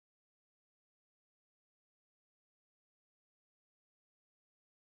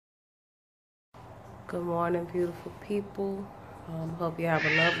Good morning, beautiful people. Hope you have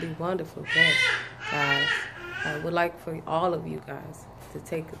a lovely, wonderful day, guys. I would like for all of you guys to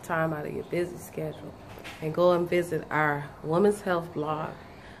take the time out of your busy schedule and go and visit our Women's Health blog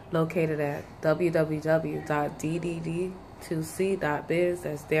located at www.ddd2c.biz.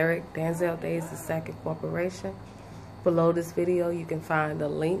 That's Derek Danzel Days II Corporation. Below this video, you can find a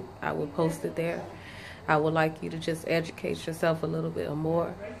link. I will post it there. I would like you to just educate yourself a little bit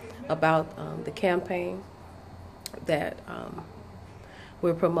more about the campaign that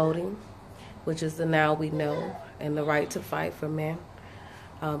we're promoting, which is the Now We Know and the Right to Fight for Men.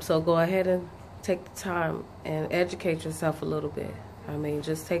 So go ahead and take the time and educate yourself a little bit. I mean,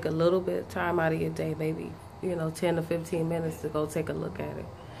 just take a little bit of time out of your day, maybe 10 to 15 minutes to go take a look at it,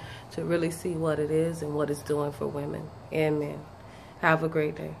 to really see what it is and what it's doing for women and men. Have a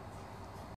great day.